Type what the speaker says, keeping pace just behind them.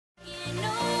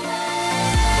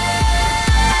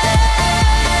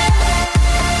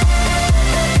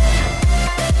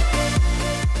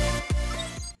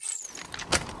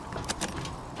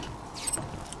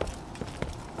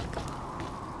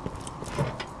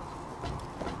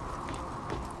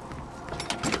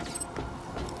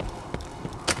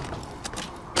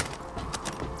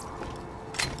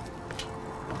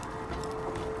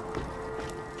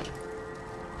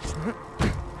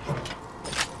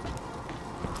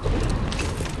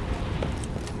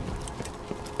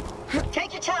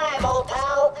Take your time, old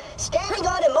pal. Standing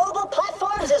on immobile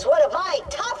platforms is one of my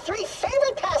top 3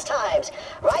 favorite pastimes,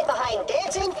 right behind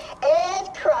dancing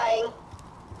and crying.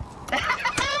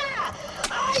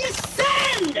 I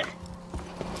ascend!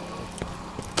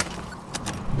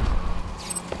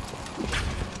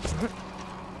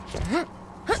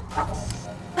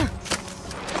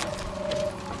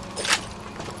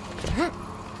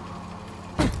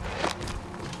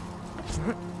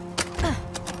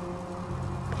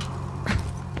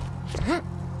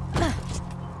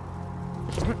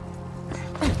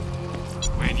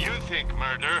 When you think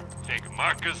murder, think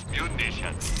Marcus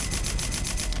Munitions.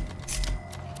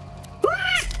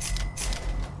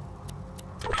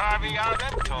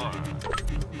 Caviarentor.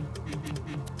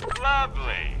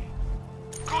 Lovely.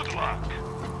 Good luck.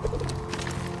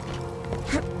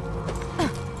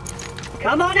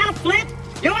 Come on out, Flint!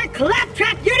 Your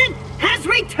claptrap unit has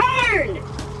returned!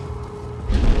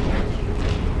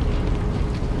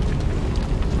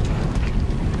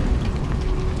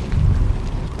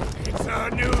 It's our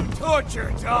new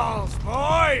torture dolls,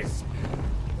 boys!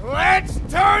 Let's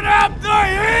turn up the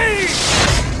heat!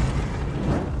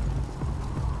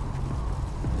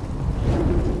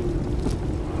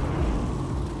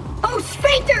 Oh,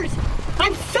 sphincters!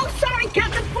 I'm so sorry,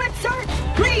 Captain Flint, sir!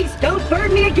 Please, don't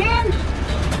burn me again!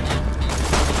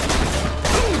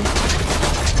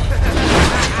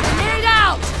 Get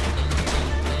out!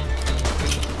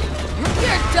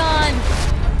 You're done!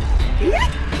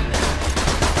 Yep.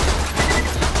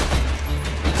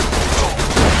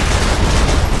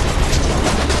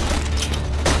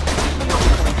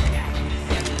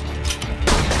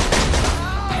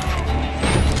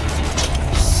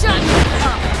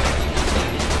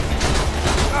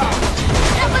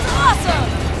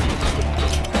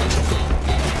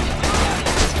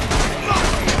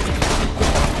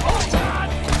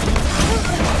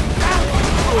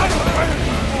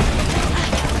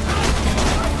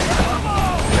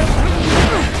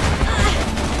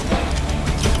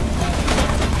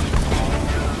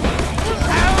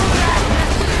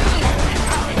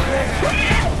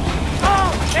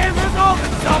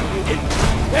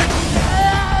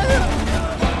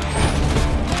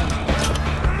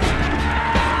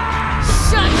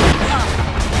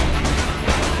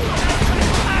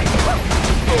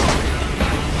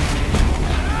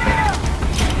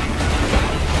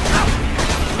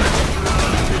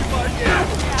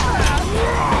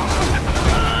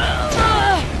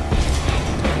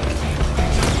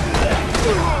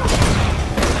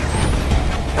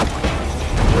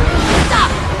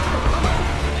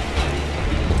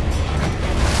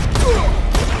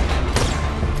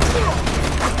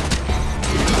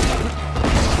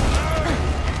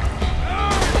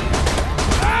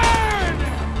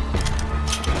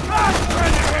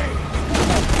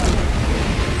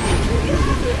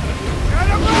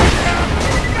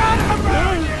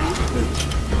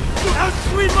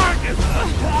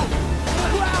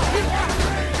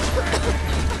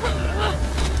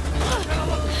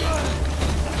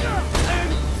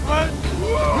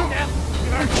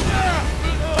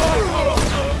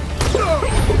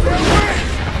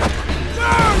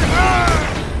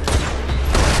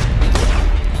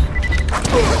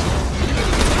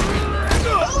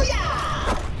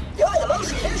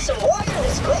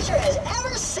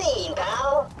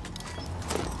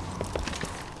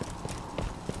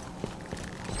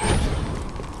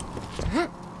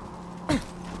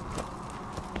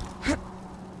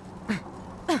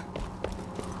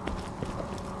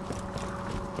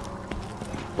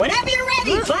 Whenever you're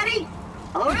ready, buddy!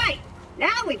 Alright,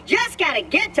 now we've just gotta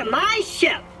get to my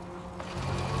ship.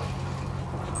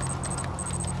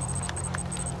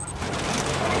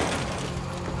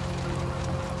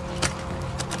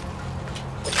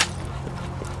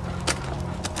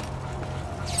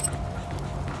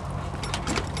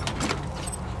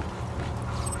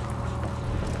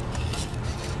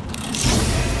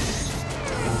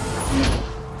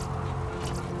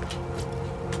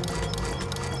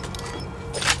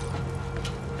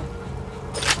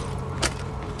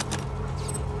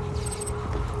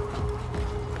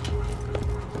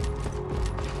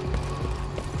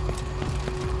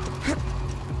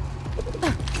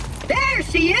 There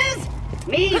she is!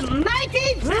 Me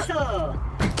mighty vessel!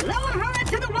 Lower her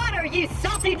into the water, you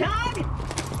salty dog!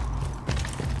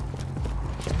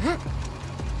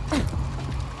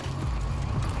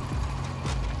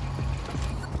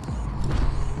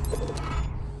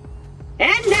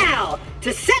 And now,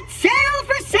 to set sail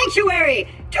for Sanctuary!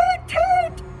 Toot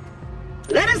toot!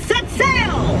 Let us set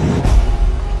sail!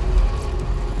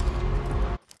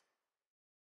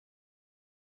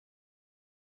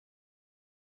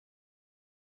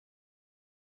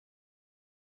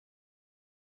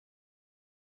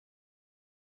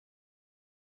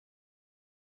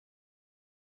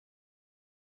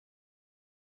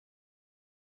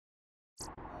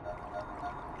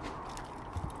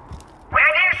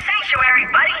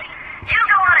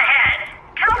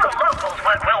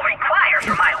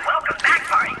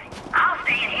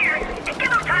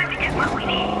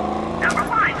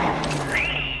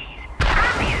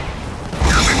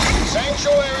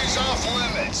 is off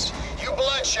limits. You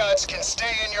bloodshots can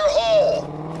stay in your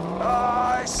hole.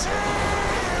 I see you!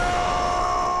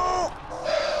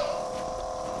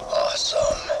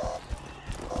 Awesome.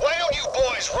 Why don't you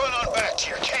boys run on back to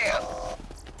your camp?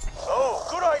 Oh,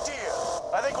 good idea.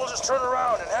 I think we'll just turn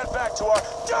around and head back to our...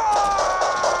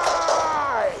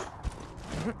 Die!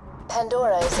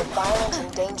 Pandora is a violent and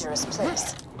dangerous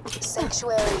place.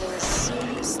 Sanctuary is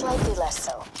slightly less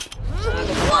so. You'll need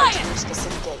a car to reach the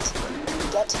city gate.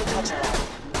 Get to the catch-a-ride.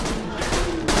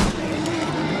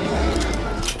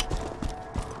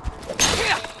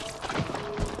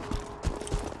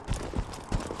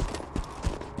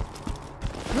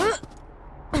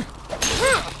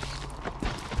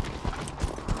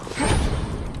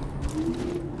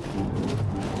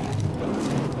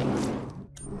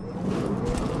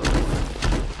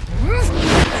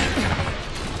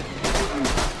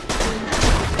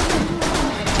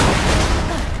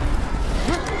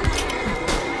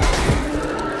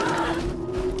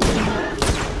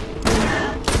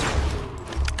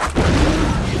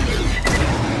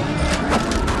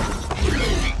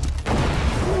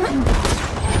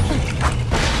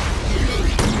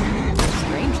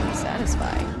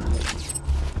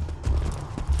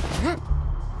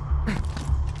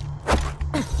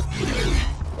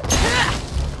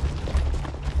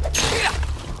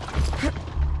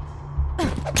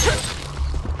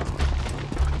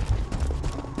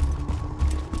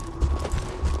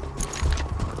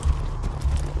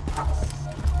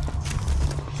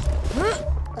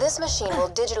 This machine will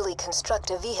digitally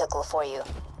construct a vehicle for you.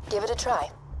 Give it a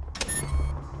try.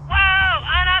 Whoa!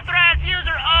 Unauthorized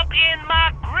user up in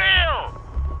my grill!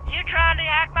 You trying to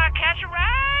hack my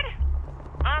catch-a-ride?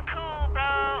 Uncool,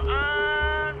 bro.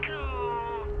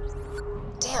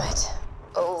 Uncool. Damn it.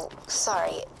 Oh,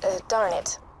 sorry. Darn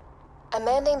it. A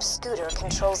man named Scooter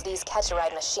controls these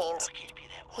catch-a-ride machines.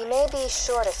 He may be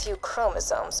short a few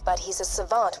chromosomes, but he's a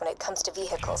savant when it comes to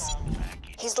vehicles.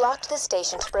 He's locked the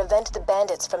station to prevent the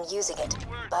bandits from using it,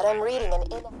 but I'm reading an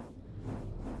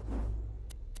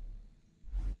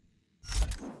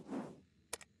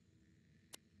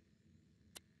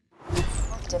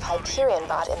active Hyperion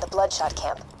bot in the Bloodshot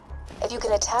camp. If you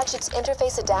can attach its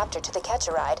interface adapter to the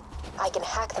catch-a-ride, I can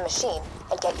hack the machine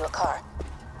and get you a car.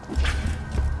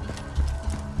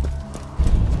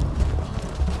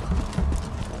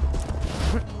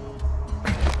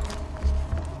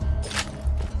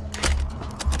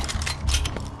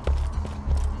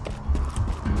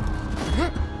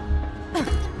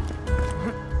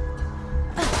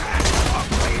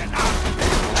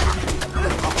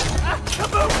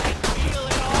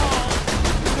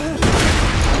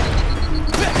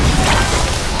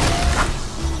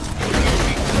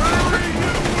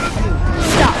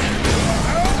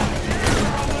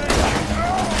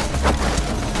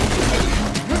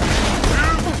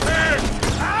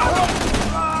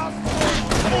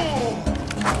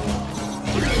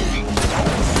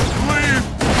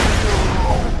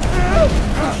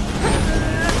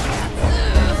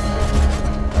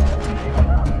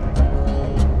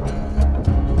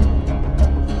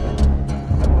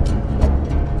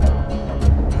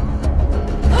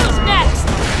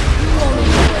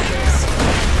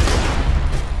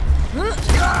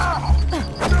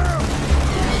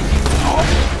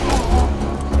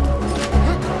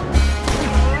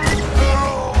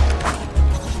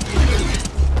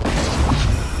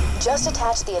 Just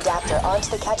attach the adapter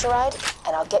onto the catch-a-ride,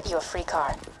 and I'll get you a free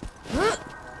car.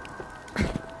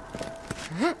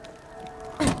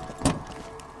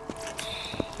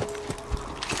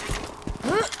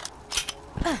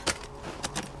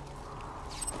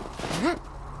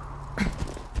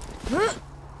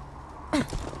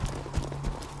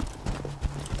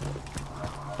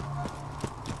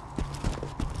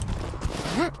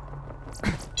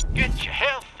 Get your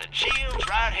health and shields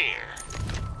right here.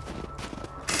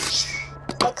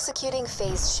 Executing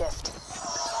phase shift.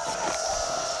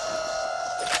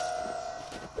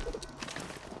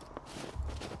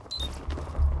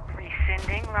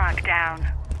 Rescinding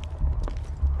lockdown.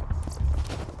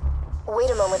 Wait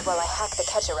a moment while I hack the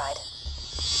catch-a-ride.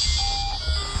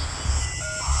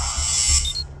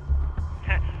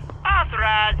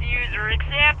 Authorized user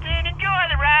accepted. Enjoy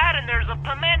the ride, and there's a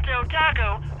pimento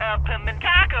taco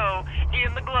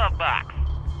in the glove box.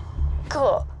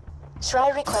 Cool. Try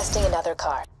requesting another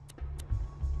car.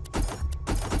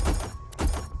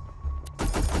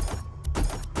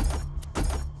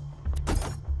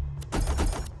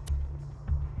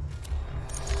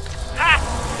 Ha!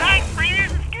 Thanks for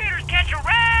using Scooter's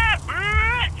catch-a-ride,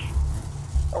 bitch!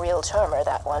 Real charmer,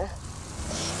 that one.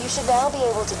 You should now be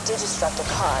able to digistruct a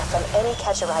car from any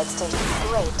catch-a-ride station.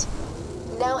 Great.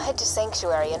 Now head to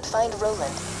Sanctuary and find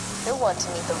Roland. He'll want to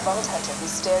meet the Vault Hunter who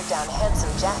stared down Handsome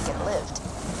Jack and lived.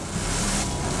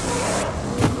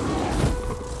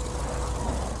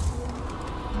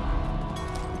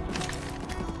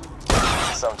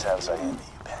 Sometimes I envy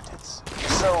you bandits.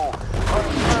 So,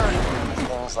 unlearned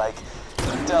things like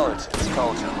intelligence,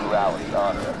 culture, morality,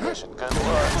 honor, ambition, good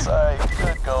looks. I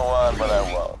could go on, but I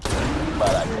won't.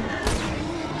 But I can.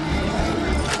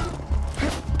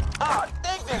 Ah,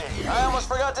 dignity! I almost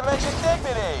forgot to mention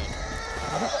dignity!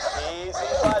 Easy,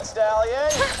 Blood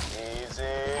Stallion.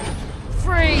 Easy.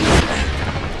 Freeze!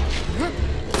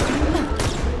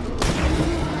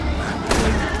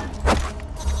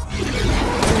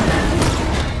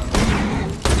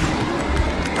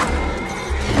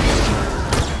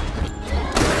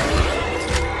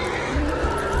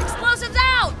 Explosives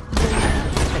out!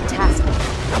 Fantastic.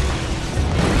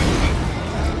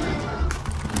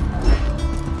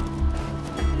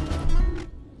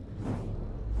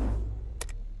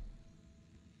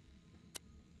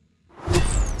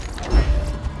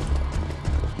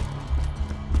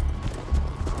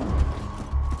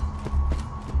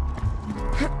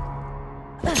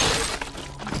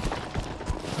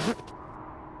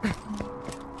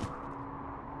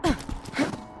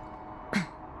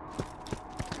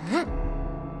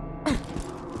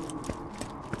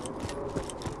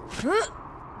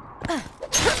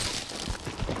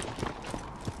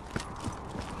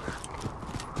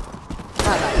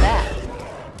 How about that?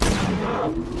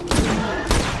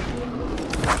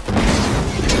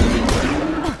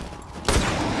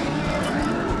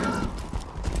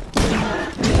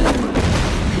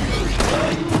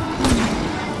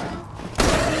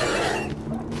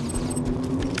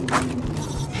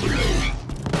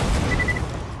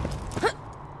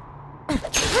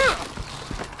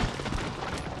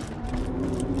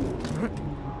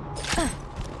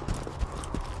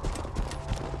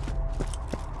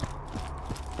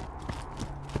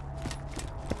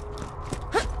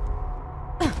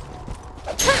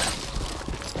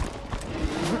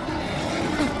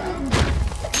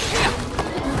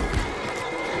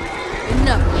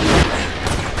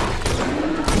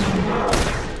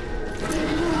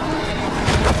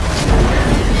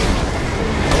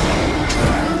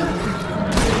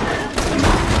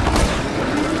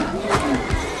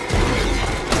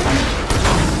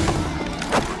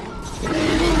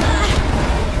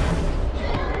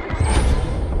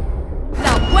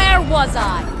 Was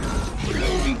I?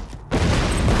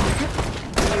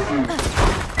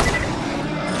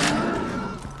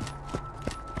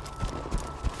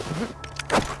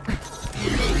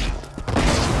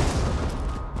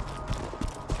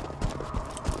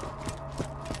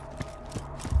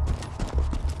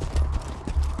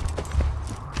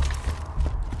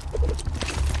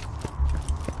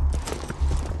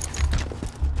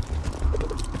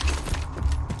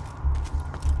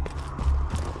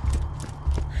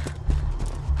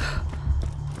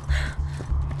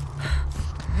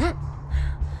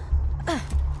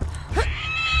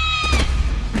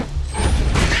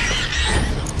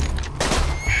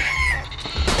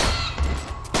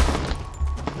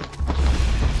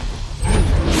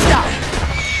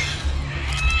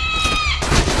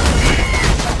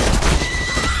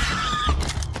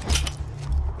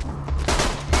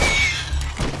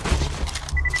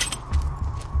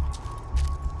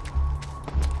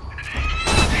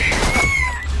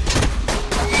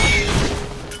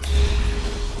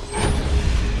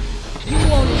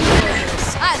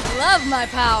 Love my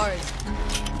powers.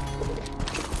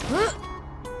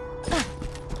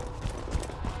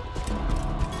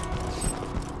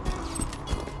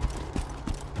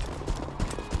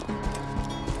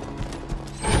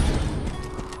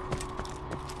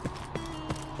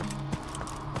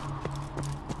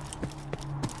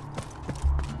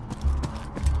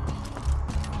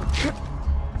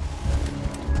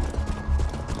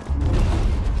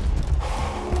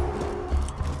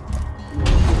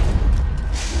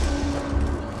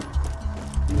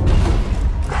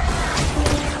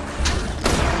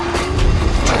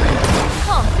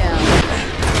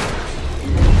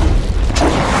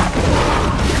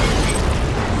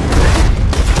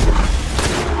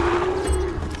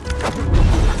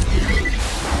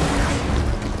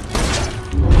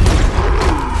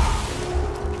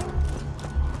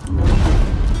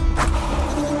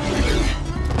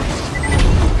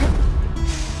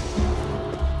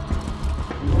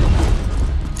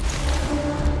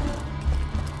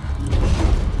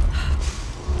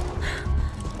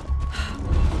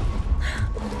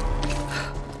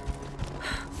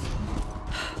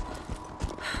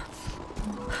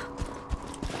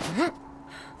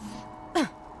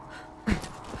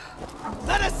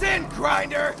 Let us in,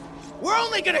 Grinder! We're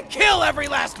only gonna kill every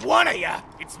last one of ya!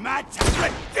 It's Never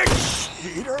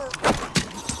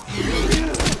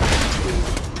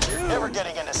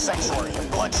getting into sanctuary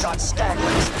and bloodshot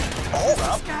scagglers. Hold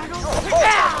up. You're a vault.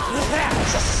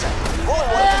 Just a second. Roy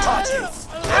wanted to talk to you.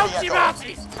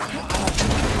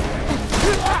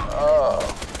 Oh.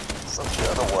 So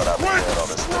you're the one I've been hearing all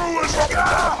this thing.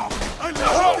 I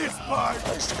love this part!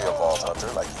 I used to be a vault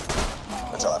hunter like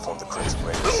you, until I formed the Crazy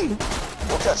Raiders.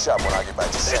 We'll catch up when I get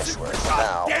back to Sanctuary. For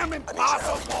now, I need your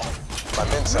help. My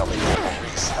men tell me that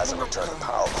Reese hasn't returned the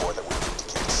power core that we need to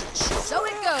keep the city shielded. So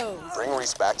it goes. Bring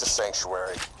Reese back to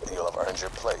Sanctuary, and you'll have earned your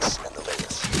place in the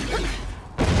Raiders.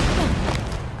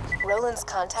 Roland's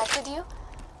contacted you?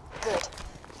 Good.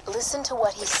 Listen to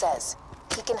what he says.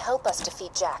 He can help us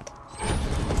defeat Jack.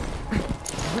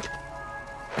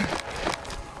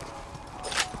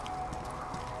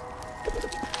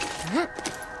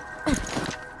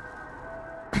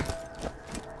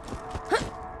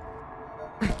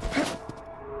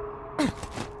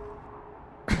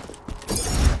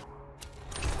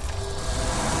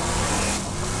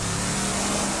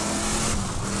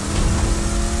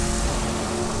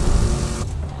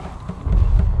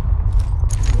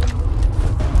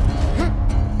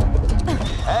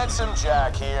 Handsome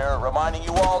Jack here, reminding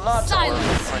you all not to worry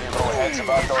your pretty little heads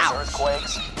about those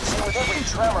earthquakes. See, with every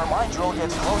tremor, my drill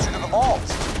gets closer to the vault,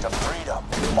 to freedom,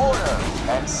 order,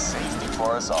 and safety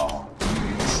for us all.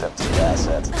 Except the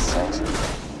assets of the Sanctuary.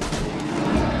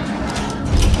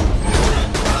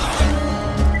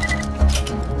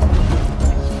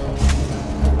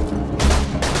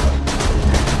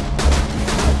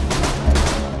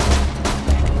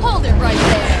 Hold it right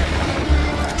there.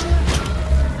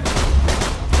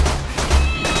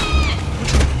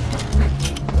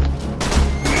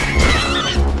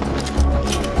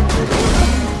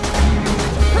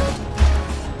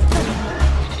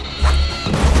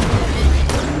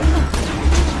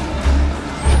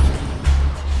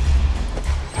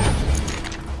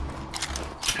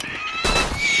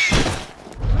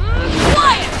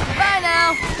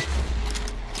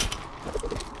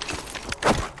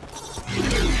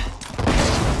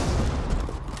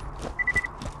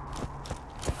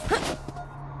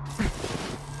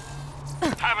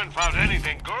 Haven't found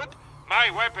anything good? My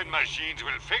weapon machines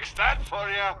will fix that for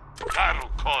you. That'll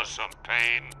cause some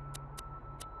pain.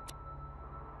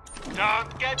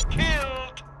 Don't get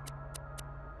killed!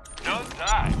 Don't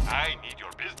die. I need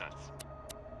your business.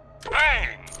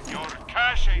 Bang! Your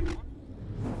cash ain't...